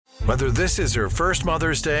Whether this is her first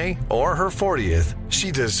Mother's Day or her 40th, she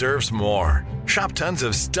deserves more. Shop tons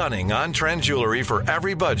of stunning on-trend jewelry for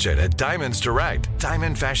every budget at Diamonds Direct.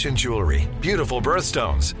 Diamond fashion jewelry, beautiful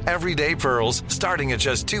birthstones, everyday pearls starting at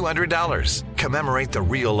just $200. Commemorate the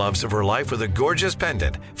real loves of her life with a gorgeous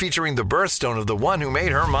pendant featuring the birthstone of the one who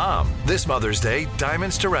made her mom. This Mother's Day,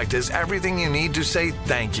 Diamonds Direct is everything you need to say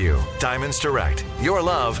thank you. Diamonds Direct. Your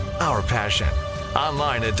love, our passion.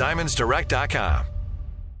 Online at diamondsdirect.com.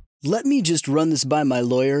 "Let me just run this by my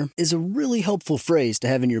lawyer" is a really helpful phrase to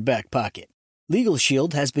have in your back pocket. Legal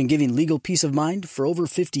Shield has been giving legal peace of mind for over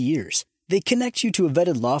 50 years. They connect you to a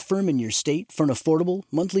vetted law firm in your state for an affordable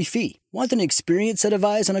monthly fee. Want an experienced set of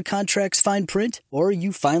eyes on a contract's fine print? Or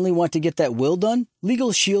you finally want to get that will done?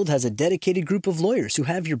 Legal Shield has a dedicated group of lawyers who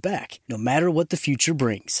have your back, no matter what the future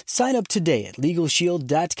brings. Sign up today at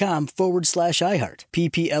LegalShield.com/iHeart.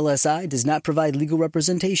 PPLSI does not provide legal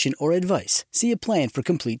representation or advice. See a plan for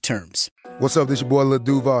complete terms. What's up, this your boy Lil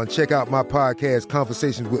Duval, and check out my podcast,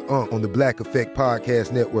 Conversations with Unc, on the Black Effect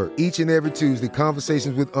Podcast Network. Each and every Tuesday,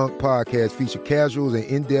 Conversations with Unc podcast feature casuals and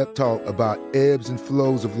in-depth talk about ebbs and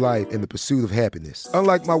flows of life and the pursuit of happiness.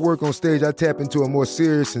 Unlike my work on stage, I tap into a more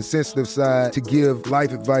serious and sensitive side to give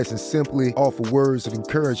life advice and simply offer words of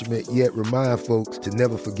encouragement, yet remind folks to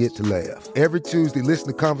never forget to laugh. Every Tuesday, listen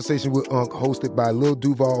to Conversation with Unc, hosted by Lil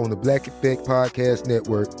Duval on the Black Effect Podcast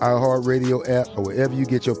Network, iHeartRadio app, or wherever you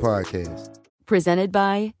get your podcasts. Presented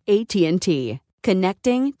by AT&T.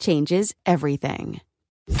 Connecting changes everything.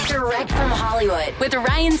 Direct from Hollywood with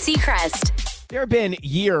Ryan Seacrest. There have been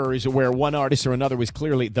years where one artist or another was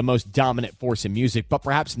clearly the most dominant force in music, but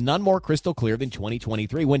perhaps none more crystal clear than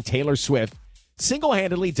 2023 when Taylor Swift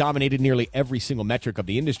single-handedly dominated nearly every single metric of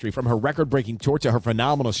the industry, from her record-breaking tour to her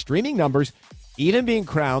phenomenal streaming numbers, even being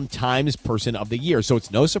crowned Times Person of the Year. So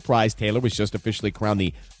it's no surprise Taylor was just officially crowned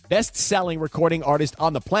the best-selling recording artist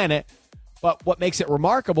on the planet. But what makes it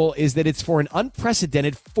remarkable is that it's for an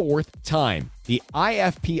unprecedented fourth time. The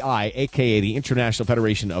IFPI, a.k.a. the International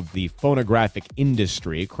Federation of the Phonographic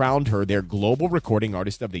Industry, crowned her their Global Recording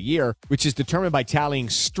Artist of the Year, which is determined by tallying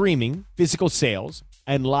streaming, physical sales,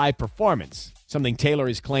 and live performance, something Taylor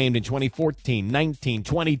has claimed in 2014, 19,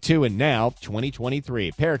 22, and now 2023.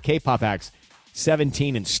 A pair of K-pop acts,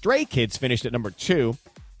 17 and Stray Kids, finished at number 2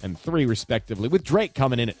 and 3, respectively, with Drake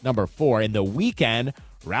coming in at number 4, and The Weeknd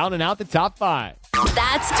rounding out the top 5.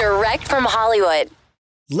 That's Direct from Hollywood.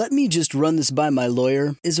 "Let me just run this by my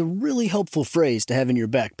lawyer" is a really helpful phrase to have in your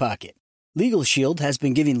back pocket. Legal Shield has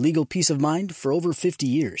been giving legal peace of mind for over 50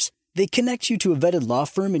 years. They connect you to a vetted law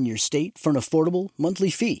firm in your state for an affordable monthly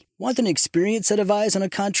fee. Want an experienced set of eyes on a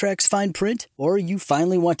contract's fine print? Or you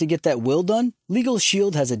finally want to get that will done? Legal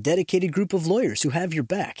Shield has a dedicated group of lawyers who have your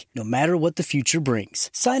back, no matter what the future brings.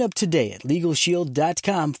 Sign up today at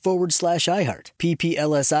LegalShield.com/iHeart.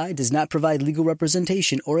 PPLSI does not provide legal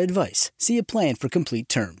representation or advice. See a plan for complete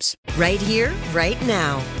terms. Right here, right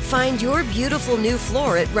now. Find your beautiful new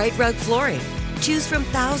floor at Right Rug Flooring. Choose from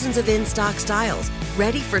thousands of in-stock styles,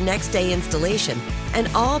 ready for next day installation, and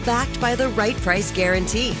all backed by the right price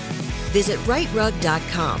guarantee. Visit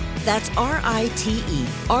rightrug.com. That's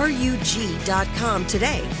RITERUG.com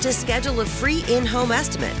today to schedule a free in-home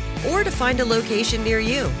estimate or to find a location near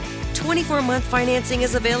you. 24-month financing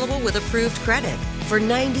is available with approved credit. For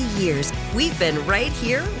 90 years, we've been right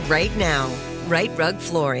here, right now. Right Rug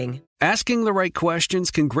Flooring. Asking the right questions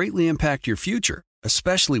can greatly impact your future,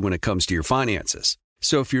 especially when it comes to your finances.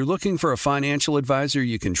 So if you're looking for a financial advisor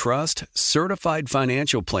you can trust, certified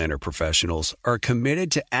financial planner professionals are committed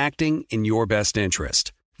to acting in your best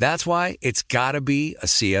interest. That's why it's got to be a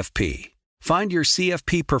CFP. Find your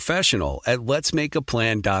CFP professional at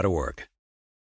letsmakeaplan.org.